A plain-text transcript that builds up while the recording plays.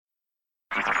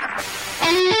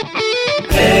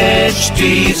HT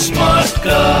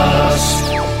Smartcast.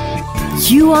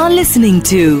 You are listening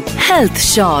to Health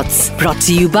Shots brought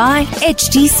to you by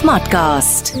HT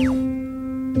Smartcast.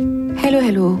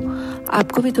 Hello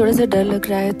आपको भी थोड़ा सा डर लग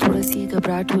रहा है, थोड़ा सी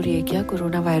घबराहट हो रही है क्या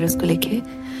कोरोना वायरस को लेके?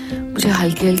 मुझे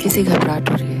हल्की सी घबराहट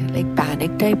हो रही है, लाइक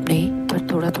पैनिक टाइप नहीं, पर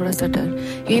थोड़ा सा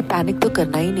डर। ये पैनिक तो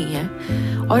करना ही नहीं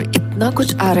है। और इतना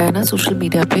कुछ आ रहा है ना सोशल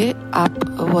मीडिया पे, आप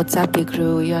व्हाट्सएप देख रहे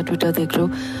हो या ट्विटर देख रहे हो,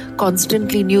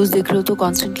 कॉन्स्टेंटली न्यूज़ देख रहे हो, तो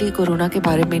कॉन्स्टेंटली कोरोना के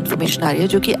बारे में इंफॉर्मेशन आ रही है,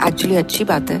 जो कि एक्चुअली अच्छी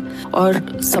बात है।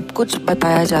 और सब कुछ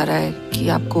बताया जा रहा है कि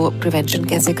आपको प्रिवेंशन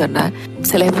कैसे करना है।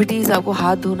 सेलिब्रिटीज आपको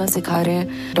हाथ धोना सिखा रहे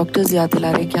हैं, डॉक्टर्स याद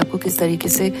दिला रहे हैं कि आपको किस तरीके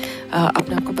से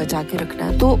अपने आप को बचा के रखना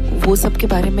है। तो वो सब के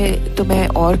बारे में तो मैं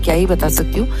और क्या ही बता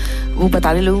सकती हूँ, वो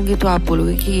बताने लगूंगी तो आप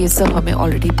बोलोगे कि ये सब हमें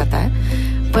ऑलरेडी पता है।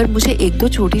 पर मुझे एक दो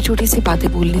छोटी सी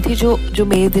बातें बोलनी थी जो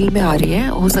मेरे दिल में आ रही है।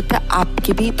 हो सकता है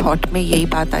आपके भी थॉट में यही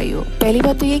बात आई हो। पहली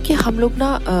बात तो ये कि हम लोग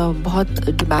ना बहुत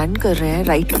डिमांड कर रहे हैं,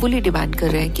 राइटफुली डिमांड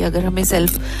कर रहे हैं कि अगर हमें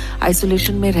सेल्फ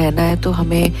आइसोलेशन में रहना है तो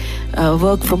हमें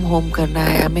वर्क फ्रॉम होम करना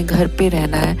है, हमें घर पे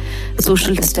रहना है,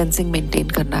 सोशल डिस्टेंसिंग मेंटेन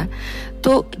करना है।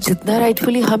 तो जितना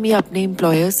राइटफुली हम ये अपने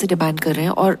एम्प्लॉयर्स से डिमांड कर रहे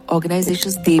हैं और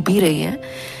ऑर्गेनाइजेशंस दे भी रही हैं,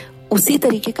 उसी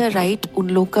तरीके का राइट उन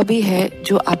लोग का भी है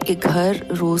जो आपके घर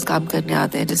रोज काम करने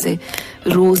आते हैं। जैसे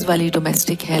रोज वाली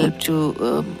डोमेस्टिक हेल्प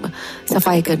जो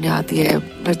सफाई करने आती है,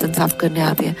 बर्तन साफ करने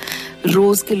आते हैं,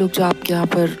 रोज के लोग जो आपके यहाँ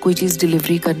पर कोई चीज़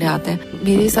डिलीवरी करने आते हैं।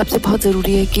 मेरे हिसाब से बहुत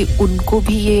ज़रूरी है कि उनको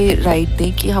भी ये राइट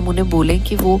दें कि हम उन्हें बोलें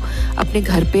कि वो अपने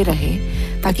घर पे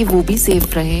रहें, ताकि वो भी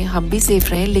सेफ रहें, हम भी सेफ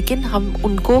रहें। लेकिन हम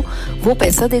उनको वो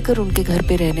पैसा देकर उनके घर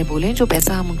पे रहने बोलें जो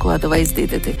पैसा हम उनको अदरवाइज दे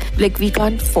देते। Like we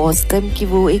can't force them कि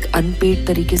वो एक अनपेड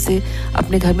तरीके से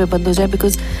अपने घर में बंद हो जाए,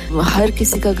 बिकॉज हर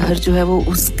किसी का घर जो है वो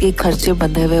उसके खर्चे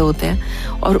बंधे हुए होते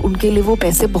हैं और उनके लिए वो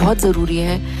पैसे बहुत ज़रूरी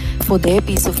हैं for their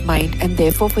peace of mind and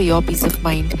therefore for your peace of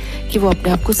mind, कि वो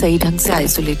अपने आप को सही ढंग से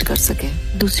आइसोलेट कर सकें।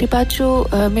 दूसरी बात जो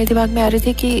मेरे दिमाग में आ रही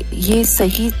थी कि ये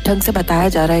सही ढंग से बताया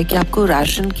जा रहा है कि आपको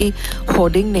राशन की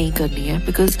होर्डिंग नहीं करनी है,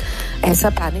 बिकॉज ऐसा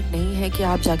पैनिक नहीं है कि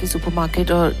आप जाके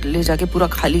सुपरमार्केट और ले जाके पूरा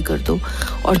खाली कर दो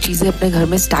और चीज़ें अपने घर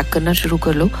में स्टैक करना शुरू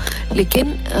कर लो।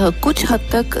 लेकिन कुछ हद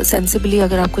तक सेंसिबली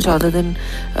अगर आपको 14 दिन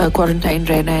क्वारंटाइन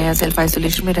रहना है या सेल्फ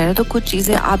आइसोलेशन में रहना है, तो कुछ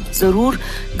चीज़ें आप ज़रूर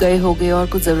गए होगे और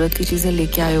कुछ ज़रूरत की चीज़ें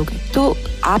लेके आए होगे। तो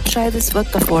आप शायद इस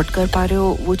वक्त अफोर्ड कर पा रहे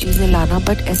हो वो चीज़ें लाना,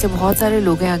 बट ऐसे बहुत सारे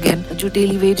लोग हैं अगेन जो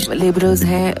डेली वेज लेबरर्स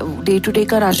हैं, डे टू डे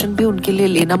का राशन भी उनके लिए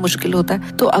लेना मुश्किल होता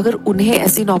है। तो अगर उन्हें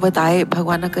ऐसी नौबत आए,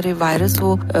 भगवान न करे वायरस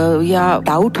हो या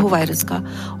डाउट हो वायरस का,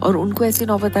 और उनको ऐसी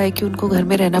नौबत आए कि उनको घर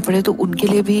में रहना पड़े, तो उनके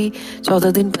लिए भी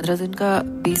 14 दिन 15 दिन का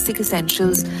बेसिक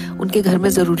एसेंशियल्स उनके घर में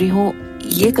ज़रूरी हो।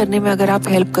 ये करने में अगर आप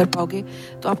हेल्प कर पाओगे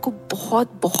तो आपको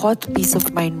बहुत पीस ऑफ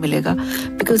माइंड मिलेगा,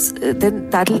 because then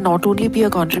that will not only be a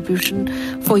contribution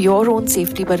for your own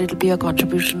safety, but it will be a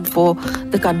contribution for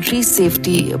the country's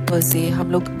safety per se.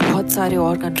 हम लोग बहुत सारे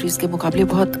और कंट्रीज के मुकाबले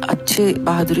बहुत अच्छे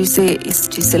बहादुरी से इस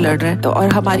चीज़ से लड़ रहे हैं, तो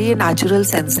और हमारी ये नेचुरल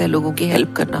सेंस है लोगों की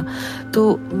हेल्प करना।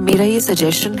 तो मेरा ये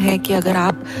सजेशन है कि अगर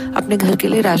आप अपने घर के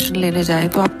लिए राशन लेने जाएं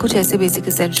तो आप कुछ ऐसे बेसिक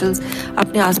एसेंशियल्स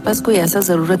अपने आसपास कोई ऐसा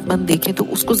ज़रूरतमंद देखें तो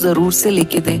उसको ज़रूर से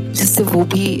लेके दें, जिससे वो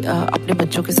भी अपने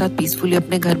बच्चों के साथ पीसफुली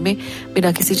अपने घर में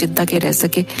बिना किसी चिंता के रह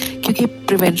सके। क्योंकि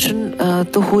प्रिवेंशन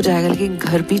तो हो जाएगा, लेकिन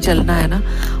घर भी चलना है ना।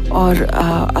 और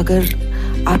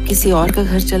अगर आप किसी और का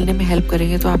घर चलने में हेल्प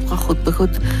करेंगे तो आपका खुद ब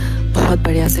खुद बहुत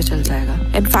बढ़िया से चल जाएगा।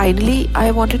 And finally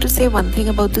I wanted to से one thing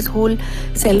about this whole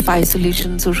self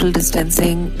isolation, social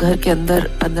distancing, घर के अंदर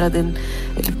 15 दिन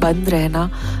बंद रहना।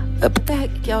 पता है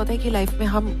क्या होता है कि लाइफ में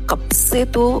हम कब से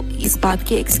तो इस बात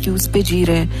के एक्सक्यूज पे जी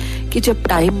रहे हैं कि जब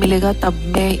टाइम मिलेगा तब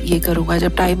मैं ये करूँगा,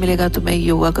 जब टाइम मिलेगा तो मैं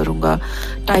योगा करूँगा,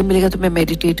 टाइम मिलेगा तो मैं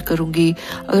मेडिटेट करूँगी,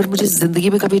 अगर मुझे ज़िंदगी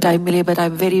में कभी टाइम मिले but I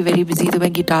am very busy तो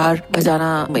मैं गिटार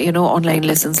बजाना ऑनलाइन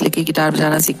लेसन्स लेके गिटार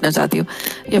बजाना सीखना चाहती हूँ,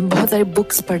 या बहुत सारे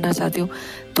बुक्स पढ़ना चाहती हूँ।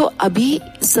 तो अभी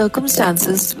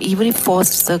circumstances, even if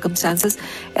forced circumstances,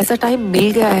 ऐसा टाइम मिल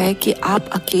गया है कि आप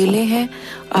अकेले हैं,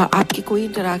 आपकी कोई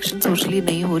इंटरेक्शन सोशली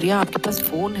नहीं हो रही है, आपके पास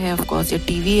फ़ोन है ऑफ कोर्स या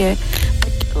टीवी है,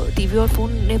 बट टीवी और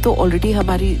फ़ोन ने तो ऑलरेडी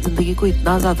हमारी ज़िंदगी को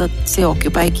इतना ज़्यादा से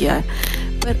ऑक्यूपाई किया है,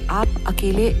 पर आप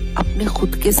अकेले अपने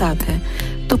खुद के साथ हैं।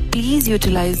 तो please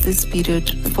utilise this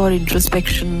period for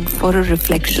introspection, for a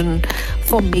reflection,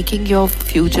 for making your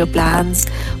future plans,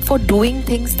 for doing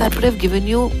things that would have given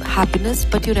you happiness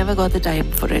but you never got the time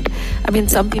for it. I mean,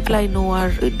 some people I know are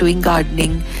doing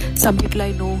gardening, some people I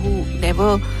know who never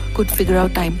could figure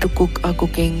out time to cook, are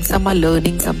cooking, some are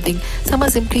learning something, some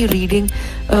are simply reading.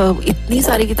 इतनी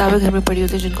सारी किताबें घर में पढ़ी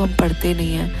होती है जिनको हम पढ़ते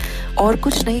नहीं हैं, और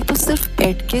कुछ नहीं तो सिर्फ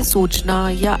बैठ के सोचना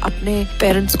या अपने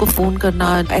पेरेंट्स को फ़ोन करना,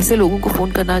 ऐसे लोगों को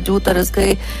फ़ोन करना जो तरस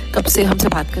गए कब से हमसे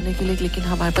बात करने के लिए, लेकिन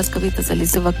हमारे पास कभी तसल्ली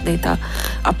से वक्त नहीं था,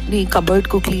 अपनी कबर्ड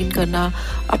को क्लीन करना,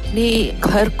 अपने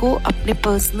घर को, अपने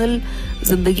पर्सनल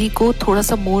ज़िंदगी को थोड़ा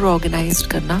सा मोर ऑर्गेनाइज्ड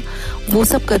करना, वो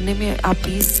सब करने में आप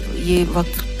प्लीज़ ये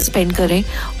वक्त स्पेंड करें,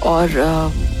 और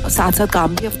साथ साथ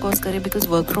काम भी ऑफ कोर्स करें, because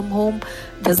work from home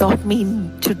does not mean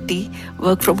छुट्टी.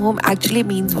 Work from home actually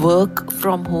means work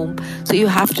from home. So you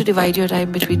have to divide your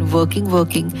time between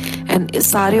working and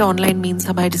सारे online means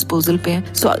हमारे disposal पे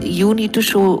हैं. So you need to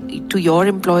show to your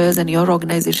employers and your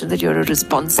organization that you're a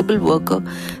responsible worker,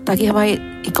 ताकि हमारे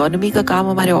economy का काम,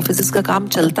 हमारे office का काम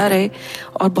चलता रहे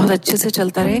और बहुत अच्छे से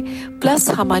चलता रहे, प्लस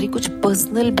हमारी कुछ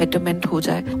पर्सनल बेटरमेंट हो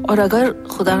जाए. और अगर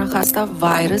खुदा न खास्ता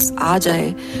वायरस आ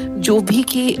जाए, जो भी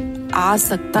कि आ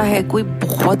सकता है, कोई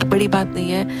बहुत बड़ी बात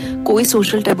नहीं है, कोई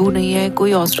सोशल टैबू नहीं है,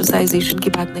 कोई ऑस्ट्रेसाइजेशन की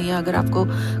बात नहीं है. अगर आपको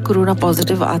कोरोना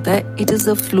पॉजिटिव आता है, it is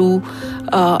a flu,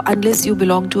 unless you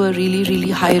belong to a really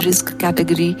high risk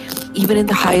category, even in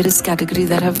the high risk categories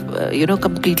that have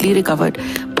completely recovered,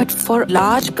 but for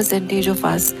large percentage of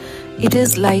us it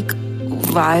is like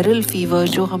viral fever,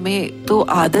 जो हमें तो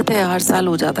आदत है, हर साल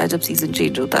हो जाता है जब सीजन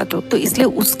चेंज होता है, तो इसलिए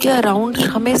उसके अराउंड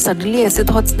हमें सडनली ऐसे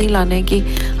थॉट्स नहीं लाने हैं कि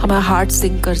हमारा हार्ट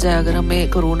सिंक कर जाए अगर हमें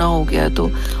कोरोना हो गया तो,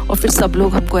 और फिर सब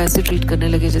लोग हमको ऐसे ट्रीट करने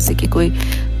लगे जैसे कि कोई.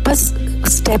 बस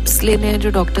स्टेप्स लेने हैं जो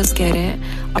डॉक्टर्स कह रहे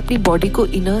हैं, अपनी बॉडी को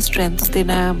इनर स्ट्रेंथ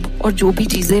देना है, और जो भी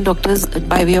चीज़ें doctors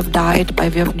by way of diet, by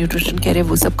way of nutrition कह रहे हैं,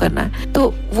 वो सब करना है,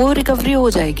 तो वो रिकवरी हो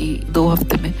जाएगी 2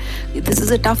 हफ्ते में. This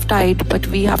is a tough tide, but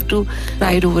we have to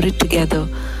ride over it together,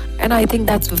 and I think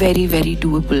that's very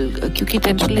doable, क्योंकि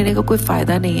टेंशन लेने का कोई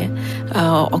फ़ायदा नहीं है.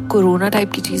 और कोरोना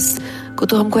टाइप की चीज़ को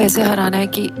तो हमको ऐसे हराना है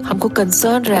कि हमको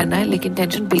कंसर्न रहना है, लेकिन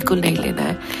टेंशन बिल्कुल नहीं लेना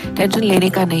है. टेंशन लेने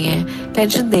का नहीं है,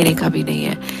 टेंशन देने का भी नहीं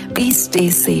है. Please stay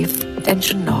safe,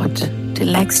 tension not.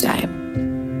 Till next time.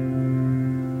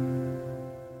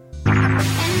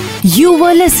 You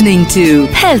were listening to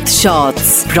Health Shots,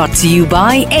 brought to you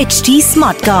by HT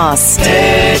Smartcast.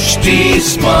 HT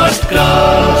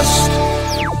Smartcast.